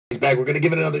back. We're going to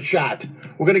give it another shot.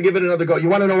 We're going to give it another go. You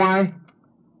want to know why?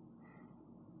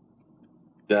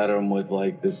 At him with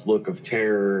like this look of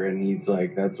terror, and he's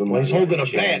like, "That's when." Well, he's holding a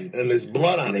bat, and there's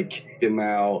blood on and it. They kicked him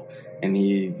out, and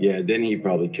then he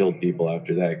probably killed people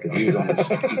after that because he was on the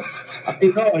streets. I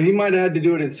mean, no, he might have had to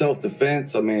do it in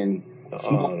self-defense. I mean,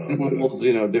 animals,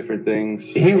 different things.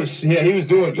 He was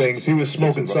doing things. He was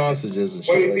smoking sausages and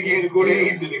shit. Why do you think he had to go to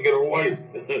Asia to get a wife?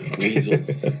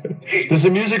 Weasels. Does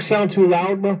the music sound too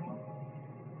loud, bro?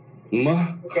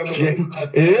 Jay,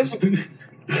 it is.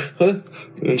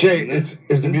 Jay,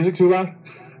 is the music too loud?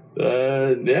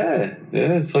 Yeah,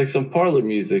 it's like some parlor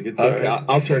music. It's okay. Right.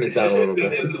 I'll turn it down a little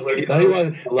bit. Been a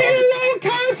long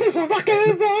time since I fucking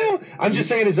involved. I'm just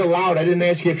saying, is it loud? I didn't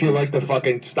ask you if you like the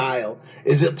fucking style.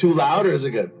 Is it too loud or is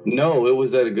it good? No, it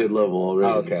was at a good level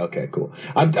already. Oh, okay, cool.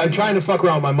 I'm trying to fuck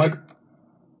around with my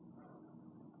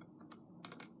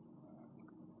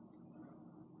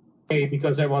mic.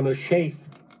 Because I want to shave.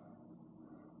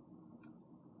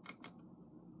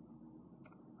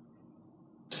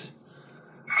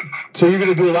 So you're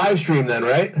going to do a live stream then,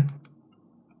 right?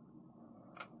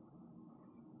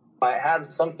 I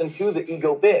have something to the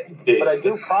ego bit, but I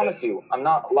do promise you, I'm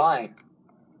not lying.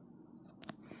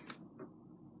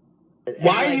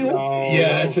 Why are you?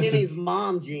 Yeah, it's just Kenny's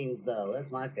mom jeans, though. That's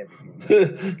my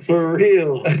favorite. For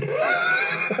real.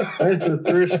 That's a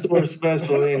thrift store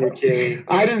special, ain't it, Kenny?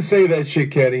 I didn't say that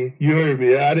shit, Kenny. You heard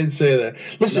me. I didn't say that.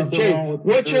 Listen, Nothing Jay, wrong with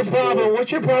what's your the problem? store.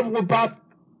 What's your problem with Bob?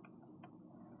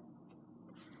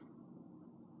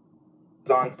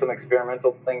 On some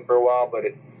experimental thing for a while, but I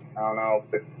don't know.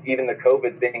 Even the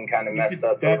COVID thing kind of messed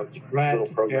up the little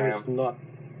program. There's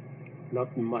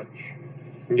not much.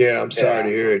 Yeah, I'm sorry to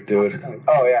hear it, dude.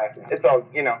 Oh yeah, it's all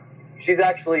She's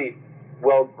actually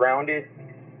well grounded.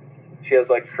 She has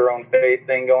like her own faith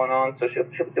thing going on, so she'll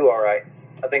do all right.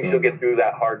 I think she'll get through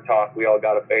that hard talk we all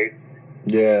got to face.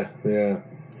 Yeah,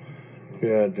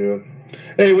 dude.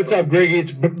 Hey, what's up, Griggy?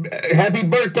 It's happy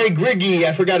birthday, Griggy.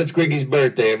 I forgot it's Griggy's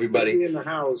birthday, everybody. In the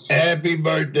house. Happy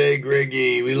birthday,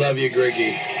 Griggy. We love you,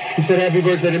 Griggy. He said happy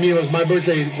birthday to me. My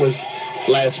birthday was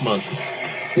last month.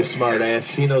 You smart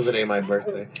ass. He knows it ain't my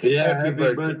birthday. Yeah, happy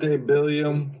birthday,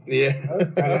 Billiam. Yeah.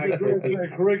 Happy birthday,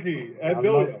 Griggy. And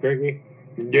Billiam. Griggy.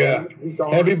 Yeah.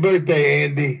 Happy birthday,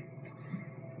 Andy.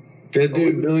 That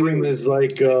dude, Billiam, is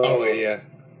like... oh, yeah.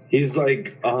 He's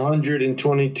like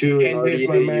 122 and already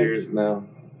 8 years now.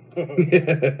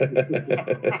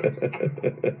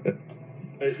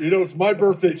 It's my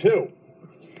birthday, too.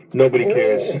 Nobody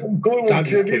cares. I'm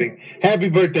just kidding. Happy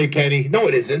birthday, Kenny. No,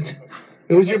 it isn't.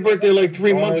 It was your birthday like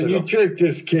 3 months ago. You tricked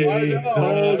us, Kenny.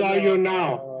 How old are you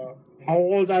now? How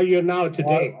old are you now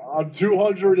today? I'm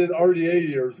 200 and RDA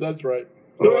years. That's right.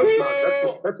 That's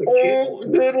a kid. Oh,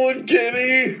 good one,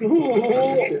 Kenny.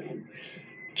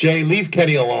 Jay, leave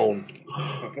Kenny alone.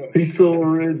 He's so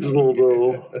original,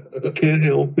 though. I can't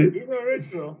help it. He's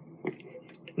original.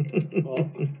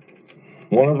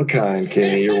 One of a kind,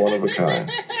 Kenny. You're one of a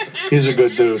kind. He's a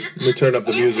good dude. Let me turn up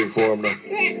the music for him now.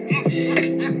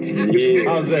 Yeah.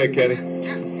 How's that, Kenny?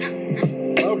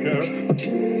 Okay.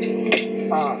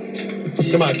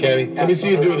 Come on, Kenny. Let me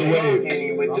see you do the wave.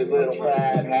 With the little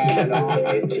fat hat on,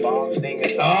 hit the bomb thing.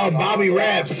 Oh, Bobby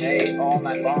raps. Hey, all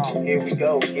night long, here we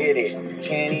go, get it.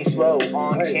 Kenny slow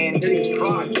on Kenny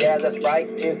TV. Yeah, that's right.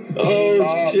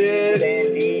 Oh, shit.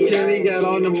 Kenny got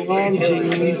on the mom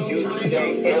jeans.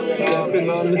 Stepping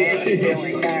on the seat.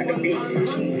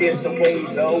 It's the way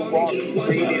though, want to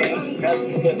read it ain't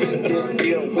nothing but the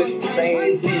deal with the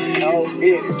same thing. Y'all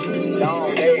did it. Y'all,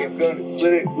 hey, I'm gonna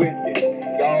split it with you.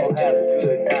 Y'all have a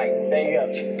good night. Stay up.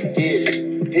 Get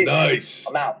it. Nice.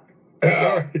 I'm out. All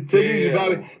right, take it easy,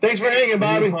 Bobby. Thanks for hanging,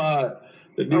 Bobby.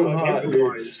 The new hot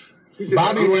mix.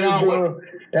 Bobby went out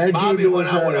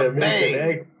with a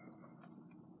bang.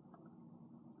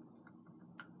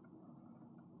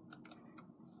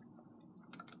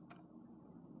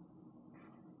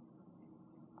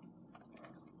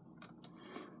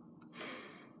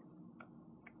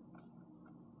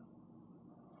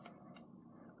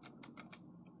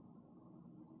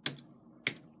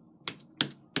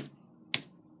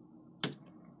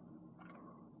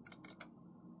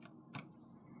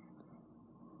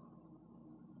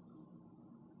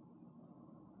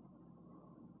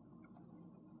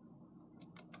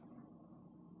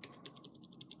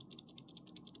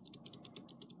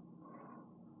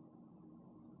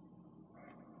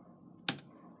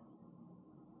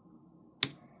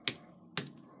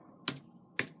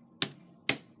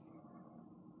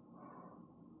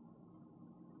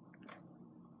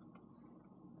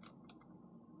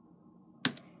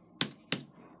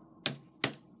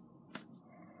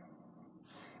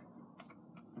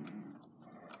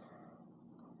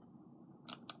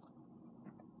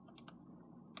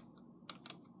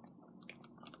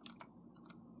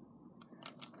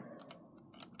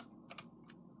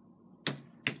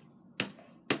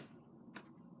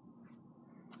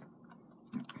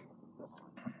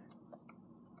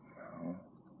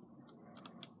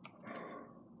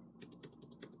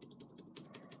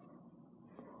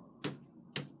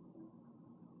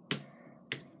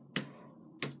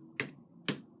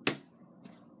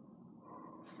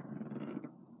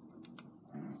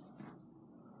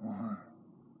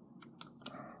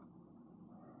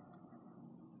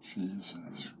 Jesus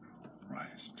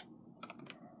Christ.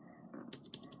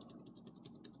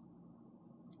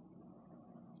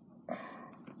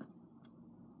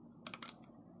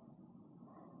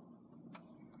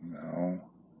 No.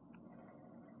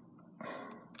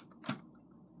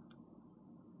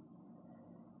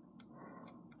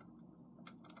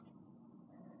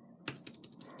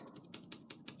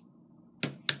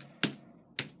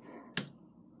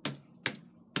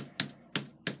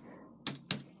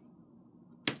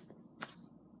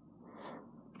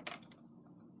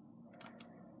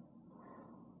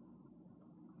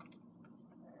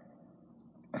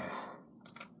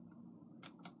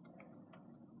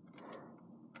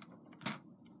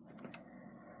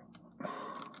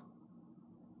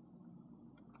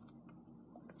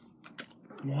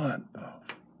 What the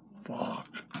fuck?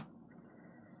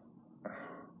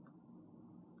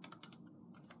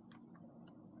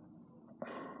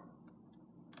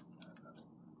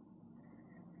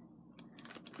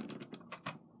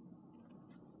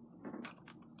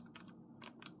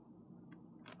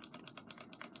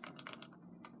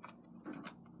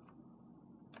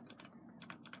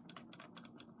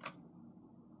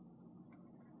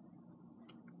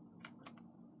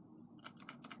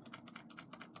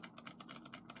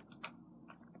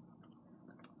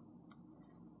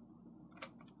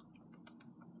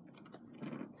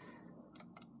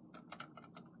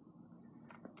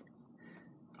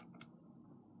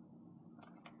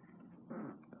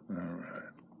 All right.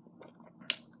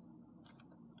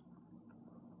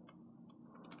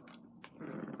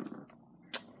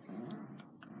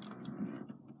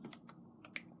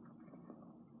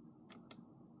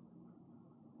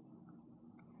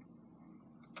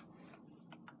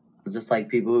 It's just like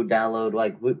people who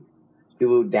download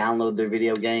their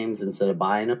video games instead of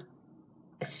buying them.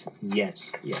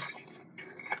 Yes. There's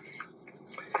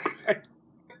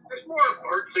more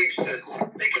hard things to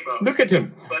think about. Look at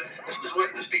him. But this is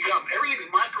what this become. Everything's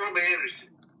micromanaged.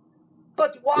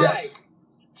 But why? Yes.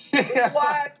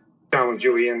 Why? Challenge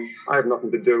you, Ian. I have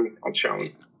nothing to do. I'll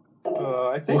challenge.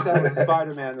 I think that was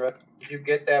Spider-Man, right? Did you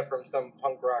get that from some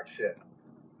punk rock shit?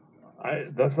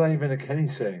 That's not even a Kenny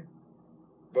saying.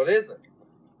 What is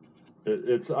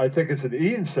it? I think it's an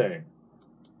Ian saying.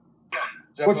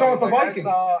 What's wrong with the Viking? I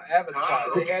saw I Avatar.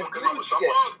 don't They had know. blue Some skin.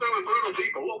 brutal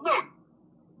people. Well, no.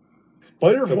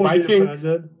 Spiders The won't be Viking-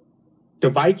 offended. The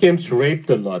Vikings raped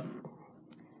a lot.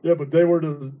 Yeah, but they were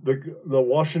the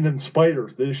Washington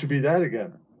Spiders. They should be that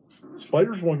again.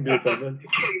 Spiders wouldn't be offended. Back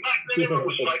then, there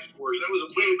was fight wars. That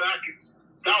was way back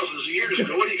thousands of years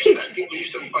ago. What do you expect? People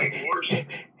used to fight wars.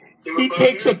 He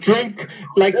takes a drink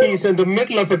like he's in the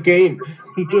middle of a game.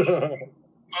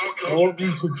 I won't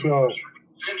be so show.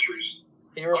 Centuries.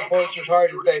 He reports as hard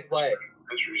as they play.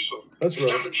 Centuries. So That's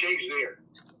there's right. nothing changed there.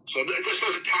 So this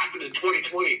doesn't happen in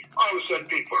 2020. All of a sudden,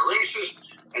 people are racist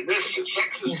and this and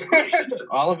sexist and racist. And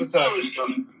All of a all sudden. this stuff.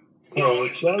 All of a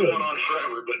It's been sudden. going on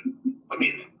forever. But I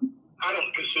mean, I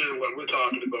don't consider what we're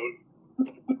talking about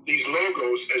these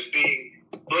logos as being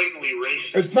blatantly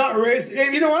racist. It's not racist.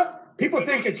 And you know what? People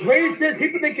think it's racist.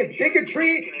 People think it's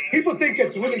bigotry. People think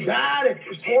it's really bad.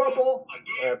 It's horrible.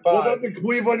 What about the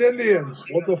Cleveland Indians?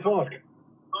 What the fuck?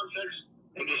 Context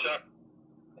and this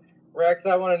Rex,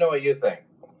 I want to know what you think.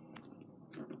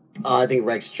 I think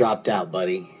Rex dropped out,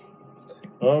 buddy.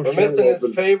 Oh, We're missing his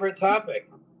favorite topic.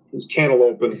 This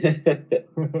cantaloupe.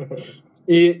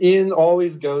 Ian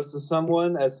always goes to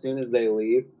someone as soon as they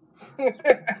leave.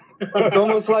 It's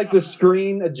almost like the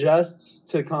screen adjusts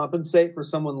to compensate for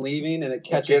someone leaving, and it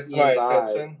catches Gets my Ian's eye.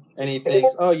 attention. And he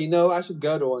thinks, oh, I should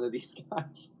go to one of these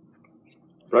guys.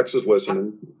 Rex is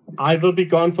listening. I will be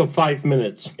gone for 5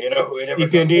 minutes. You know, he never You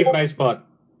can goes, leave my spot.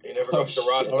 he never goes to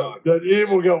Rostock. Then Ian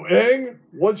will go, Ing,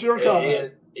 what's your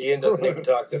comment? Ian doesn't even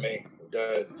talk to me.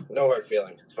 No hard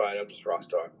feelings. It's fine. I'm just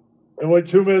Rostock. And wait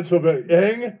 2 minutes, he'll be,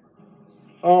 Ing?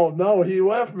 Oh, no, he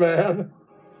left, man.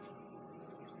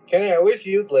 Kenny, I wish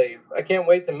you'd leave. I can't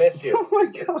wait to miss you. Oh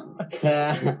my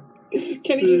god.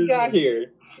 Kenny just got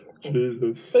here.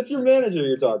 Jesus. That's your manager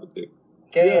you're talking to.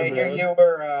 Kenny, Yeah, I hear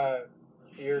man.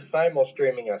 you're simul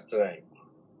streaming us tonight.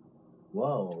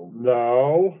 Whoa.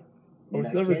 No. I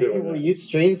was never Kenny, doing were that. you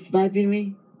stream sniping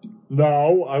me?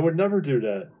 No, I would never do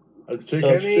that. I was taking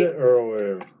So- shit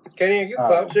earlier. Kenny, are you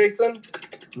cloud chasing?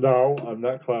 No, I'm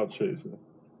not clout chasing.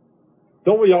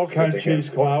 Don't we all That's kind of ridiculous.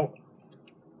 chase clout?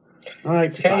 All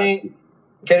right,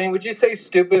 Kenny, would you say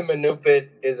stupid manupid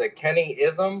is a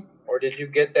Kenny-ism, or did you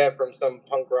get that from some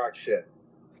punk rock shit?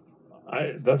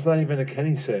 That's not even a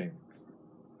Kenny saying.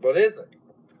 What is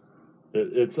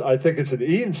it? I think it's an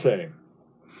Ian saying.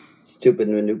 Stupid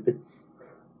manupid.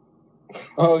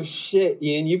 Oh shit,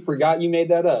 Ian, you forgot you made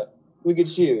that up. Look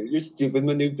at you. You're stupid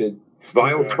manupid.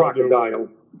 Vile crocodile.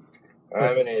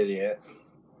 I'm an idiot.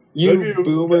 You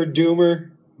boomer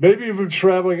doomer. Maybe you've been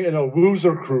traveling in a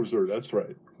loser cruiser. That's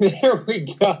right. There we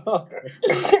go.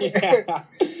 Yeah.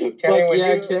 Kenny, Fuck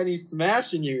yeah, you- Kenny's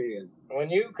smashing you, Ian. When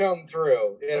you come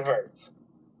through, it hurts.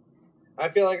 I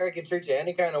feel like I could treat you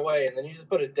any kind of way, and then you just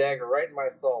put a dagger right in my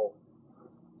soul.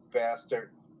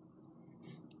 Bastard.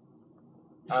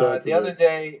 The other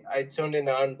day, I tuned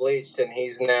into Unbleached, and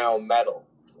he's now metal.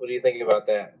 What do you think about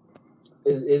that?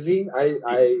 Is he?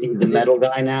 He's the metal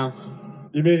guy now.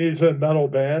 You mean he's in a metal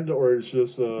band, or he's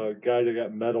just a guy that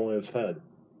got metal in his head?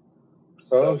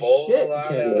 Oh, shit,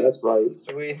 Kenny. That's right.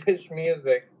 Swedish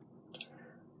music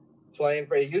playing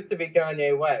for. It used to be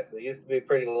Kanye West. It used to be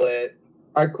pretty lit.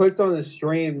 I clicked on the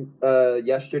stream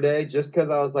yesterday just because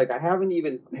I was like, I haven't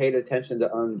even paid attention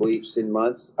to Unbleached in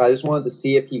months. I just wanted to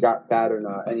see if he got fat or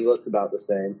not, and he looks about the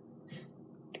same.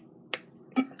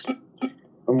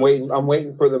 I'm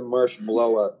waiting for the Marsh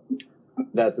blow up.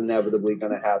 That's inevitably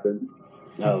going to happen.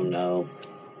 Oh no.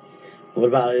 What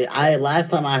about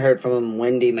last time I heard from him,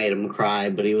 Wendy made him cry,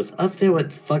 but he was up there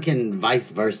with fucking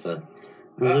vice versa.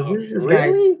 I was like, who's this guy?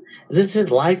 Is this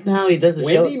his life now? He does a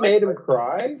show. Wendy made him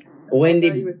cry?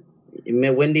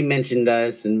 Wendy mentioned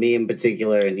us and me in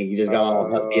particular, and he just got all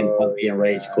huffy and puffy and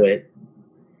rage quit.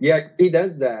 Yeah, he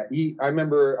does that. I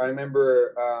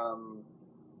remember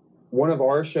one of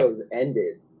our shows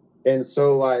ended, and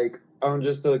so like on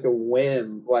just like a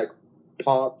whim, like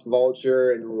popped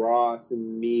Vulture and Ross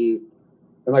and me,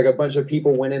 and like a bunch of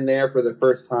people went in there for the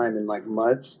first time in like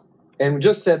months, and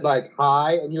just said like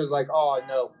hi, and he was like, "Oh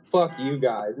no, fuck you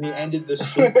guys," and he ended the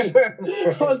stream.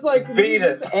 I was like, "Did you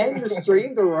just end the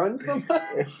stream to run from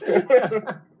us?"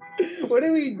 What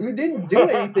did we didn't do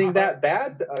anything that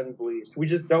bad to Unbleached. We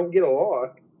just don't get along.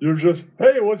 You're just,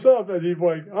 hey, what's up? And he's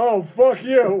like, oh, fuck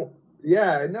you.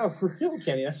 Yeah, no, for real,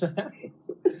 Kenny. That's what happens.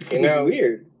 You It's know,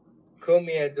 weird.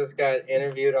 Kumia just got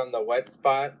interviewed on The Wet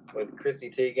Spot with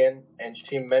Chrissy Teigen, and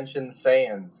she mentioned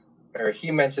Saiyans, or he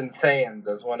mentioned Saiyans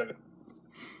as one of.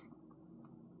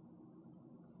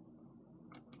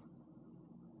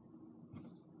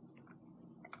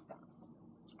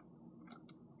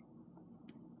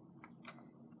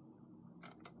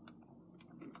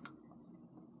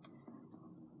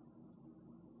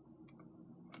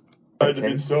 I had to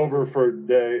be sober for a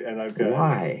day, and I've got.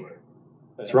 Why?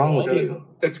 What's wrong with you?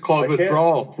 It's called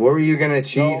withdrawal. What were you going to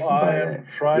achieve No, by I am it?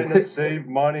 trying to save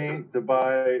money to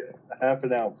buy half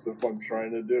an ounce. That's what I'm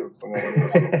trying to do. So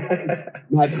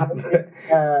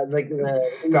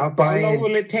Stop How buying long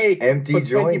will it take? empty for 20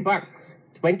 joints. bucks.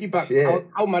 20 bucks. Shit.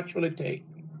 How much will it take?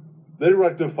 They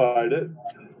rectified it.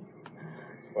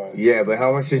 Yeah, but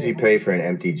how much did you pay for an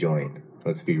empty joint?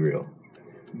 Let's be real.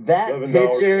 That $11,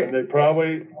 picture. and they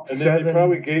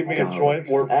probably gave me a joint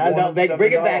worth No,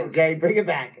 bring it back, $7. Jay. Bring it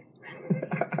back.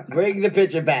 Bring the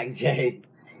picture back, Jay.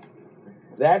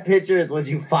 That picture is what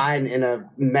you find in a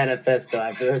manifesto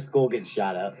after their school gets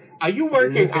shot up. Are you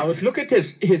working out? Look at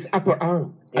his upper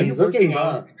arm. Are you He's looking working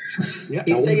out? up. Yeah.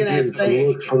 He's taking that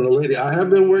space. From the lady. I have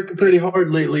been working pretty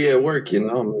hard lately at work, you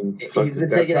know. I mean, fuck He's been it.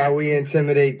 That's how we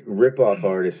intimidate rip-off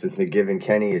artists into giving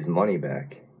Kenny his money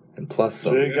back. And plus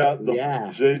some. Jay got the.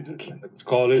 Yeah. Jay, It's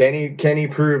called it. Kenny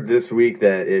proved this week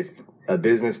that if a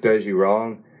business does you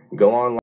wrong, go online.